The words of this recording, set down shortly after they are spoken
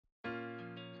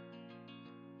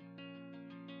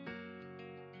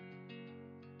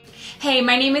Hey,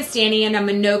 my name is Dani and I'm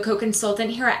a no-code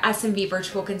consultant here at SMV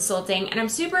Virtual Consulting, and I'm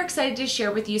super excited to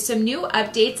share with you some new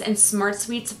updates in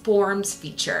SmartSuite's Forms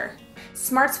feature.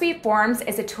 SmartSuite Forms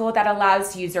is a tool that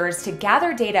allows users to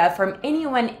gather data from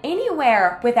anyone,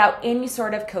 anywhere without any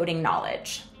sort of coding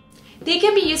knowledge. They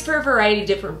can be used for a variety of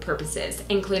different purposes,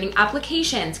 including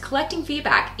applications, collecting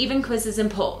feedback, even quizzes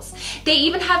and polls. They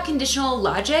even have conditional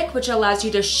logic, which allows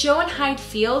you to show and hide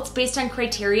fields based on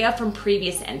criteria from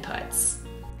previous inputs.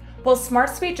 Well,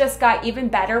 SmartSuite just got even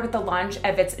better with the launch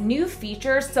of its new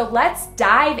features, so let's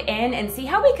dive in and see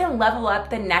how we can level up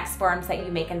the next forms that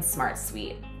you make in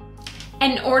SmartSuite.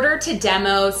 In order to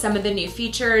demo some of the new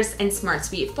features in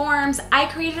SmartSuite Forms, I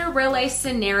created a real-life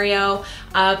scenario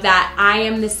of that I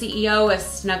am the CEO of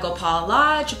Snuggle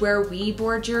Lodge, where we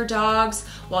board your dogs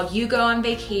while you go on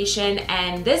vacation,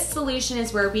 and this solution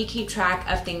is where we keep track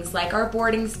of things like our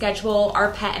boarding schedule,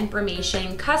 our pet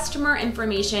information, customer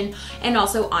information, and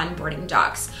also onboarding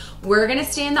docs. We're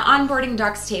gonna stay in the onboarding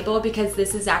docs table because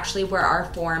this is actually where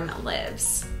our form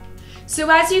lives. So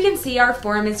as you can see, our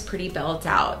form is pretty built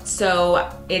out.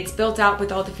 So it's built out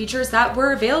with all the features that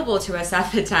were available to us at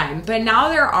the time. But now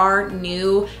there are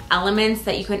new elements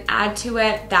that you can add to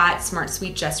it that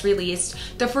SmartSuite just released.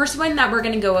 The first one that we're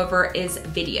gonna go over is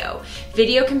video.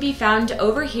 Video can be found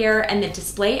over here in the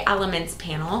Display Elements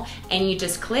panel, and you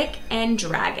just click and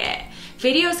drag it.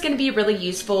 Video is going to be really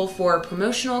useful for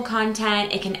promotional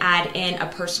content. It can add in a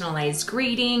personalized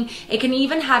greeting. It can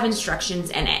even have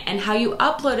instructions in it. And how you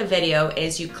upload a video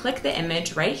is you click the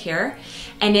image right here,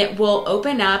 and it will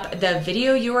open up the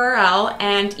video URL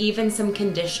and even some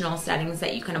conditional settings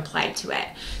that you can apply to it.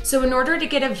 So in order to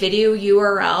get a video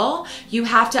URL, you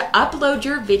have to upload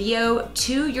your video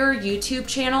to your YouTube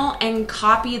channel and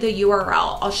copy the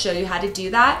URL. I'll show you how to do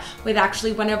that with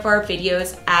actually one of our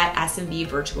videos at SMV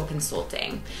Virtual Consulting.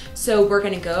 So we're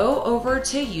gonna go over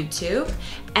to YouTube,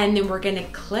 and then we're gonna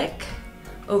click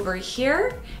over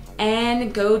here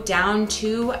and go down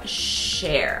to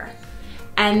share.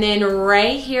 And then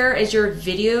right here is your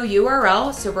video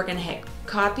URL. So we're gonna hit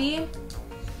copy,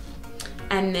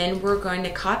 and then we're going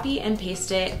to copy and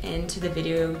paste it into the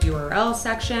video URL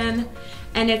section.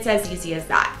 And it's as easy as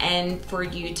that. And for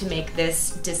you to make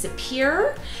this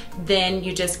disappear, then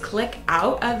you just click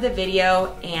out of the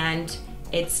video and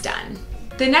it's done.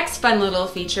 The next fun little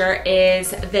feature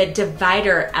is the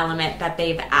divider element that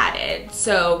they've added.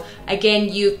 So again,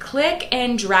 you click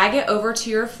and drag it over to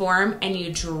your form and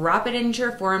you drop it into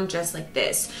your form just like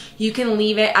this. You can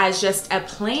leave it as just a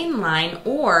plain line,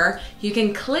 or you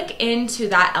can click into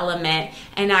that element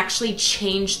and actually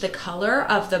change the color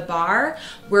of the bar.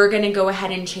 We're gonna go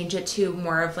ahead and change it to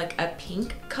more of like a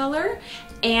pink color.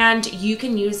 And you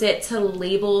can use it to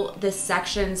label the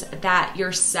sections that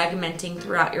you're segmenting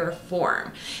throughout your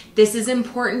form. This is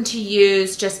important to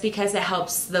use just because it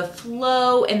helps the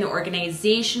flow and the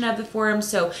organization of the form,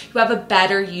 so you have a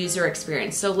better user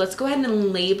experience. So let's go ahead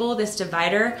and label this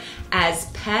divider as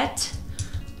pet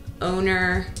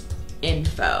owner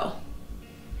info.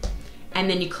 And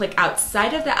then you click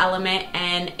outside of the element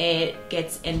and it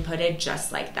gets inputted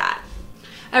just like that.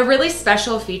 A really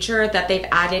special feature that they've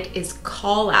added is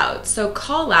Callout. So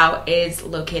Callout is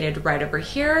located right over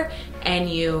here, and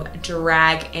you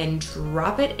drag and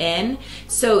drop it in.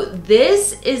 So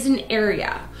this is an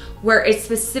area where it's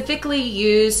specifically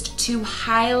used to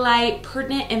highlight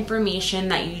pertinent information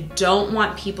that you don't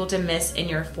want people to miss in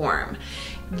your form.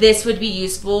 This would be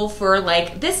useful for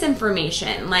like this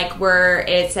information, like where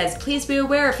it says, please be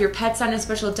aware if your pet's on a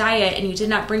special diet and you did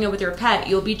not bring it with your pet,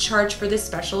 you'll be charged for this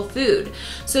special food.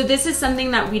 So this is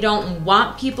something that we don't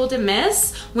want people to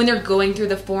miss when they're going through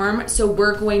the form. So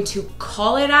we're going to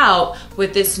call it out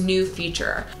with this new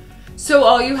feature. So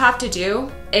all you have to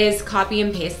do is copy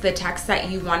and paste the text that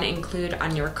you want to include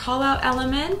on your callout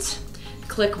element,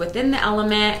 click within the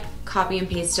element, copy and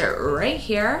paste it right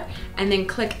here, and then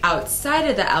click outside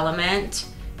of the element,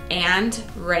 and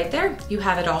right there, you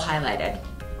have it all highlighted.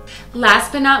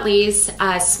 Last but not least,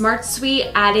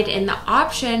 SmartSuite added in the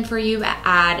option for you to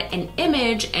add an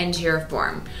image into your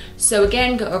form. So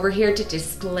again, go over here to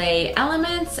Display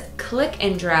Elements, click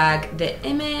and drag the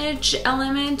image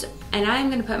element, and I'm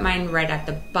gonna put mine right at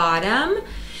the bottom.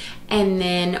 And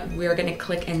then we're gonna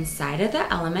click inside of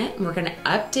the element, and we're gonna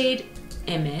update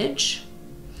image.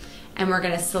 And we're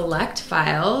gonna select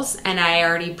files, and I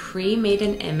already pre-made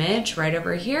an image right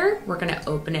over here. We're gonna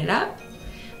open it up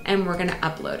and we're gonna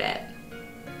upload it.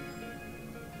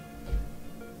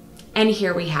 And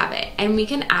here we have it. And we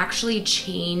can actually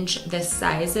change the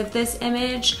size of this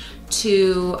image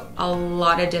to a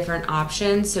lot of different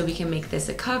options. So we can make this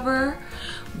a cover.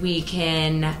 We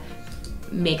can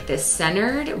make this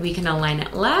centered. We can align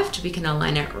it left, we can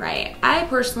align it right. I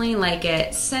personally like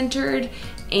it centered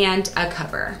and a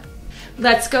cover.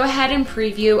 Let's go ahead and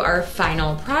preview our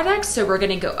final product. So we're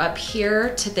gonna go up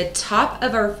here to the top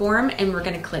of our form and we're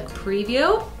gonna click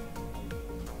preview.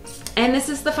 And this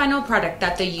is the final product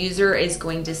that the user is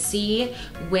going to see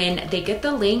when they get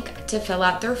the link to fill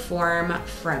out their form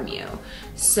from you.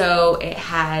 So it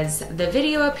has the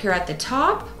video up here at the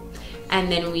top, and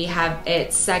then we have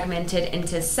it segmented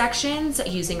into sections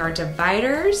using our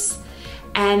dividers.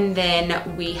 And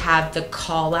then we have the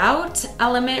call out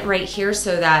element right here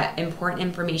so that important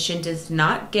information does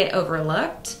not get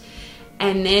overlooked.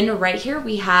 And then right here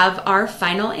we have our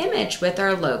final image with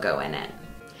our logo in it.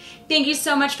 Thank you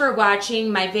so much for watching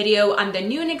my video on the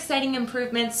new and exciting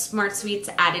improvements SmartSuite's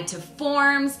added to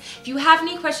forms. If you have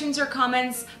any questions or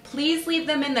comments, please leave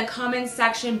them in the comments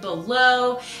section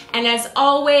below. And as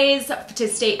always, to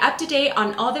stay up to date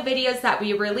on all the videos that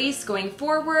we release going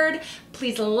forward,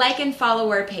 please like and follow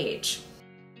our page.